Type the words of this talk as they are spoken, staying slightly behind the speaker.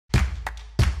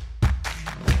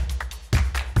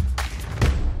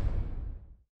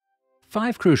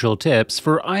5 crucial tips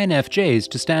for INFJs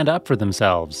to stand up for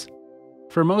themselves.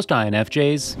 For most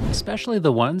INFJs, especially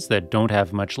the ones that don't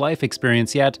have much life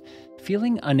experience yet,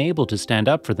 feeling unable to stand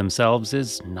up for themselves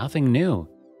is nothing new.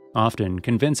 Often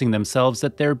convincing themselves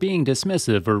that they're being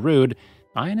dismissive or rude,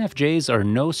 INFJs are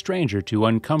no stranger to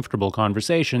uncomfortable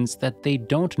conversations that they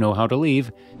don't know how to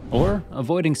leave, or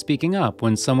avoiding speaking up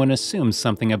when someone assumes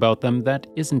something about them that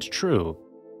isn't true.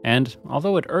 And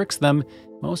although it irks them,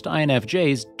 most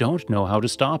INFJs don't know how to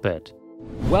stop it.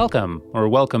 Welcome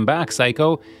back,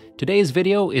 PSYCH-O. Today's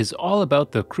video is all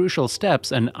about the crucial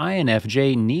steps an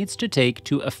INFJ needs to take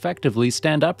to effectively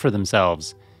stand up for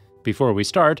themselves. Before we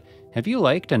start, have you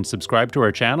liked and subscribed to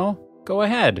our channel? Go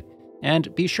ahead,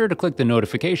 and be sure to click the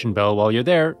notification bell while you're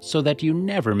there so that you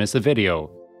never miss a video.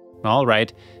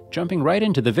 Alright, jumping right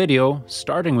into the video,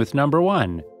 starting with number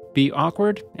 1, be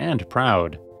awkward and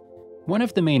proud. One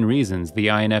of the main reasons the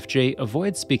INFJ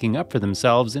avoids speaking up for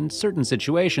themselves in certain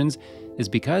situations is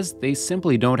because they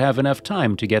simply don't have enough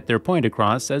time to get their point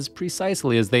across as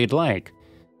precisely as they'd like.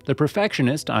 The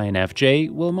perfectionist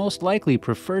INFJ will most likely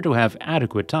prefer to have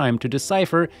adequate time to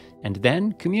decipher and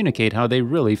then communicate how they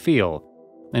really feel.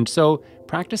 And so,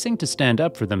 practicing to stand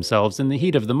up for themselves in the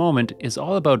heat of the moment is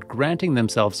all about granting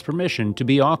themselves permission to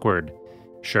be awkward.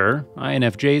 Sure,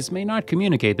 INFJs may not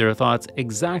communicate their thoughts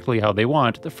exactly how they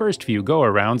want the first few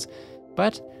go-arounds,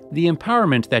 but the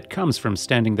empowerment that comes from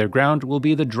standing their ground will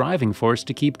be the driving force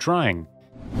to keep trying.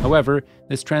 However,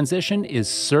 this transition is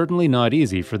certainly not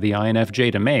easy for the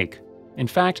INFJ to make. In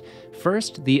fact,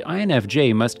 first, the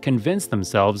INFJ must convince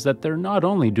themselves that they're not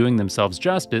only doing themselves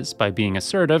justice by being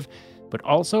assertive, but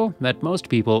also that most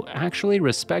people actually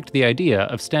respect the idea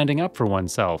of standing up for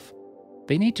oneself.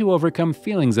 They need to overcome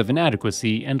feelings of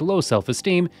inadequacy and low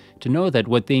self-esteem to know that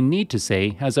what they need to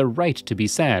say has a right to be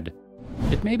said.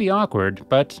 It may be awkward,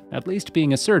 but at least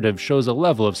being assertive shows a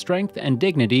level of strength and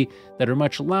dignity that are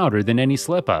much louder than any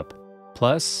slip-up.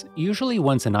 Plus, usually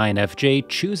once an INFJ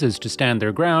chooses to stand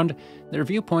their ground, their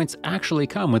viewpoints actually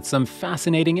come with some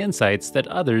fascinating insights that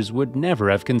others would never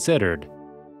have considered.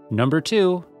 Number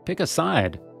 2, pick a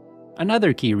side.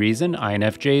 Another key reason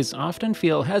INFJs often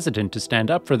feel hesitant to stand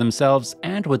up for themselves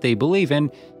and what they believe in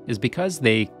is because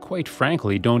they, quite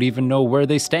frankly, don't even know where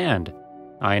they stand.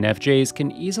 INFJs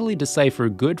can easily decipher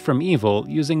good from evil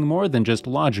using more than just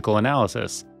logical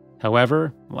analysis.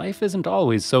 However, life isn't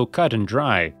always so cut and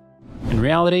dry. In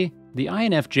reality, the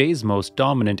INFJ's most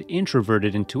dominant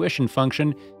introverted intuition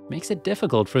function makes it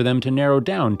difficult for them to narrow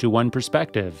down to one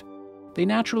perspective. They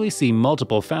naturally see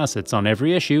multiple facets on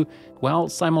every issue while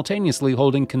simultaneously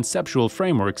holding conceptual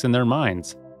frameworks in their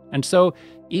minds. And so,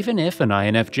 even if an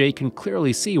INFJ can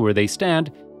clearly see where they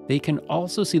stand, they can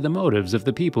also see the motives of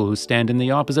the people who stand in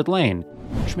the opposite lane,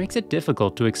 which makes it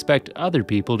difficult to expect other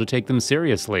people to take them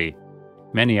seriously.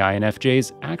 Many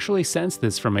INFJs actually sense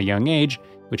this from a young age,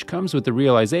 which comes with the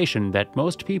realization that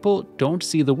most people don't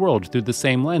see the world through the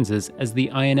same lenses as the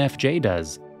INFJ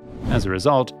does. As a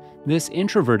result, this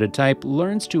introverted type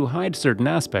learns to hide certain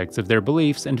aspects of their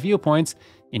beliefs and viewpoints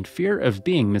in fear of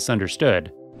being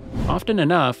misunderstood. Often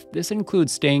enough, this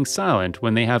includes staying silent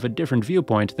when they have a different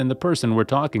viewpoint than the person we're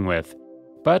talking with.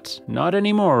 But not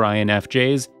anymore,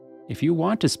 INFJs. If you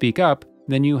want to speak up,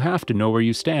 then you have to know where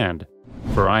you stand.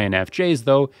 For INFJs,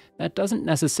 though, that doesn't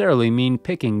necessarily mean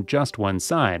picking just one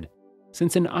side.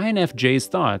 Since an INFJ's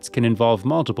thoughts can involve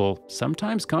multiple,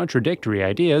 sometimes contradictory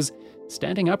ideas,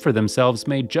 standing up for themselves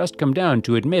may just come down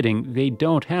to admitting they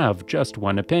don't have just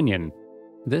one opinion.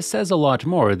 This says a lot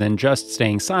more than just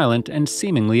staying silent and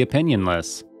seemingly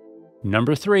opinionless.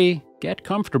 Number 3, get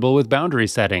comfortable with boundary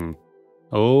setting.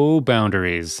 Oh,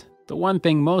 boundaries. The one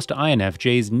thing most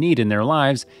INFJs need in their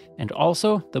lives, and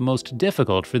also the most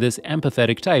difficult for this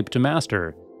empathetic type to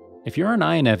master. If you're an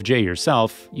INFJ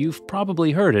yourself, you've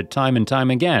probably heard it time and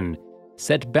time again.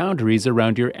 Set boundaries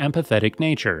around your empathetic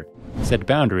nature. Set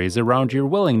boundaries around your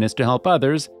willingness to help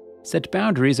others. Set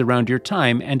boundaries around your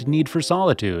time and need for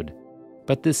solitude.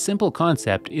 But this simple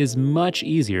concept is much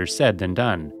easier said than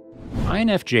done.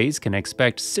 INFJs can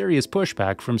expect serious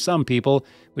pushback from some people,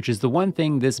 which is the one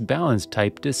thing this balanced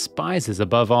type despises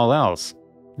above all else.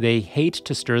 They hate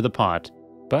to stir the pot,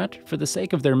 but for the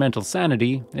sake of their mental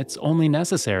sanity, it's only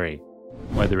necessary.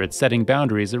 Whether it's setting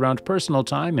boundaries around personal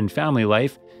time and family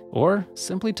life, or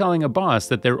simply telling a boss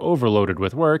that they're overloaded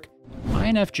with work,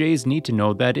 INFJs need to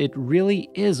know that it really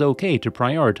is okay to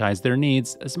prioritize their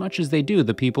needs as much as they do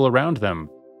the people around them.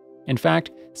 In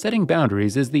fact, setting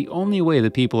boundaries is the only way the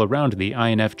people around the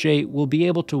INFJ will be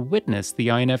able to witness the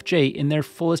INFJ in their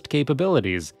fullest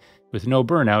capabilities, with no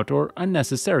burnout or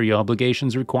unnecessary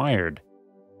obligations required.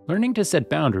 Learning to set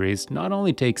boundaries not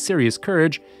only takes serious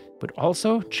courage, but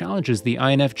also challenges the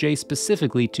INFJ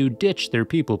specifically to ditch their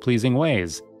people-pleasing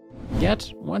ways.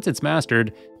 Yet, once it's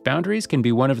mastered, boundaries can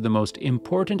be one of the most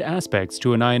important aspects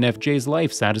to an INFJ's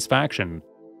life satisfaction.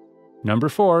 Number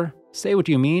 4. Say what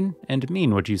you mean and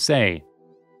mean what you say.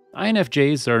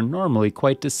 INFJs are normally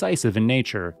quite decisive in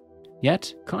nature.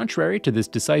 Yet, contrary to this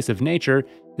decisive nature,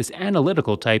 this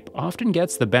analytical type often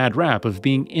gets the bad rap of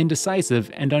being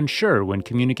indecisive and unsure when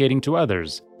communicating to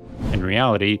others. In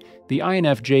reality, the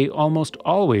INFJ almost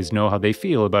always know how they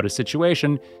feel about a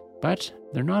situation, but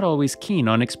they're not always keen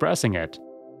on expressing it.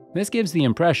 This gives the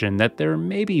impression that they're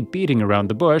maybe beating around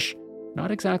the bush,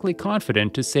 not exactly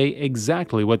confident to say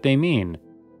exactly what they mean.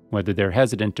 Whether they're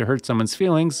hesitant to hurt someone's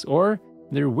feelings or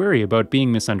they're worried about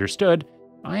being misunderstood,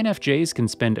 INFJs can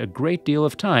spend a great deal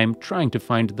of time trying to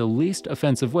find the least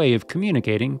offensive way of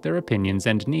communicating their opinions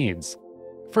and needs.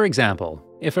 For example,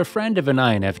 if a friend of an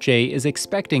INFJ is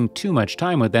expecting too much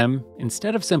time with them,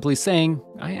 instead of simply saying,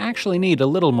 "I actually need a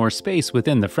little more space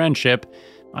within the friendship,"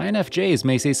 INFJs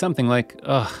may say something like,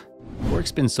 "Ugh,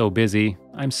 work's been so busy,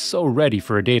 I'm so ready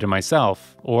for a day to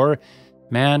myself," or,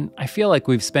 "Man, I feel like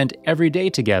we've spent every day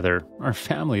together, our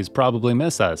families probably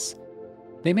miss us."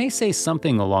 They may say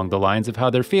something along the lines of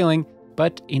how they're feeling,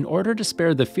 but in order to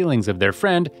spare the feelings of their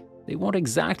friend, they won't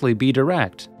exactly be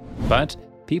direct. But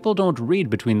people don't read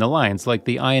between the lines like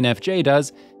the INFJ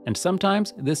does, and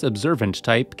sometimes this observant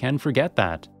type can forget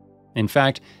that. In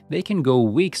fact, they can go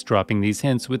weeks dropping these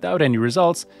hints without any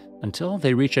results until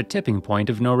they reach a tipping point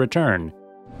of no return.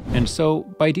 And so,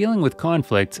 by dealing with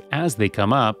conflicts as they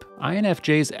come up,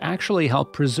 INFJs actually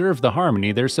help preserve the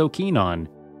harmony they're so keen on.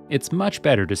 It's much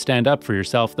better to stand up for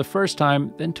yourself the first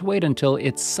time than to wait until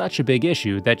it's such a big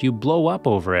issue that you blow up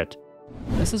over it.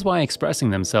 This is why expressing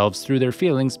themselves through their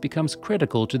feelings becomes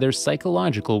critical to their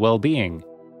psychological well-being.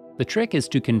 The trick is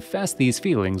to confess these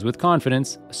feelings with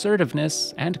confidence,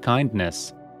 assertiveness, and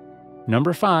kindness.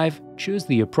 Number 5. Choose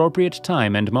the appropriate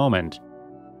time and moment.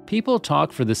 People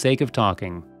talk for the sake of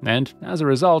talking, and as a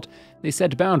result, they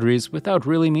set boundaries without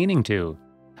really meaning to.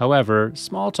 However,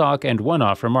 small talk and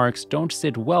one-off remarks don't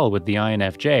sit well with the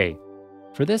INFJ.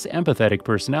 For this empathetic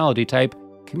personality type,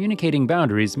 communicating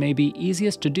boundaries may be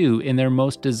easiest to do in their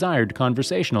most desired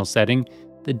conversational setting,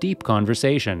 the deep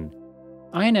conversation.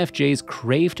 INFJs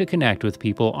crave to connect with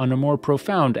people on a more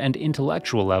profound and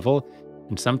intellectual level,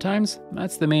 and sometimes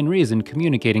that's the main reason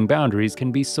communicating boundaries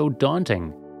can be so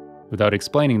daunting. Without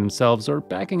explaining themselves or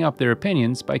backing up their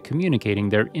opinions by communicating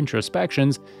their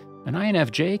introspections, an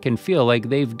INFJ can feel like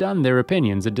they've done their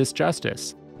opinions a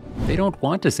disjustice. They don't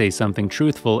want to say something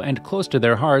truthful and close to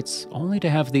their hearts only to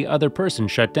have the other person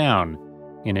shut down.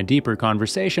 In a deeper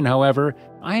conversation, however,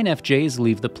 INFJs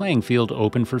leave the playing field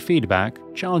open for feedback,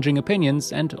 challenging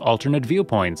opinions, and alternate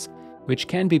viewpoints, which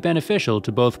can be beneficial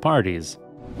to both parties.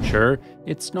 Sure,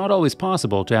 it's not always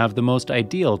possible to have the most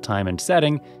ideal time and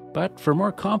setting, but for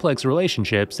more complex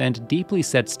relationships and deeply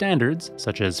set standards,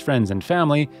 such as friends and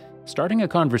family, starting a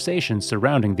conversation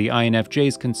surrounding the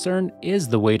INFJ's concern is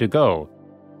the way to go.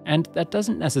 And that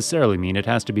doesn't necessarily mean it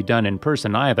has to be done in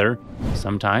person either.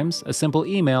 Sometimes a simple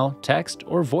email, text,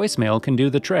 or voicemail can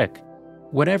do the trick.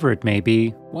 Whatever it may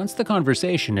be, once the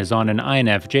conversation is on an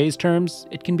INFJ's terms,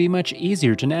 it can be much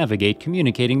easier to navigate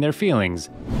communicating their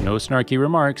feelings. No snarky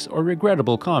remarks or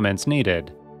regrettable comments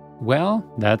needed. Well,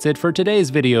 that's it for today's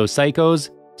video,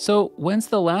 psychos. So, when's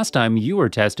the last time you were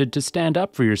tested to stand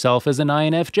up for yourself as an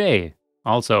INFJ?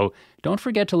 Also, don't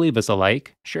forget to leave us a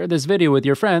like, share this video with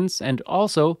your friends, and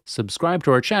also subscribe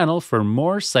to our channel for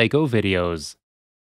more psycho videos.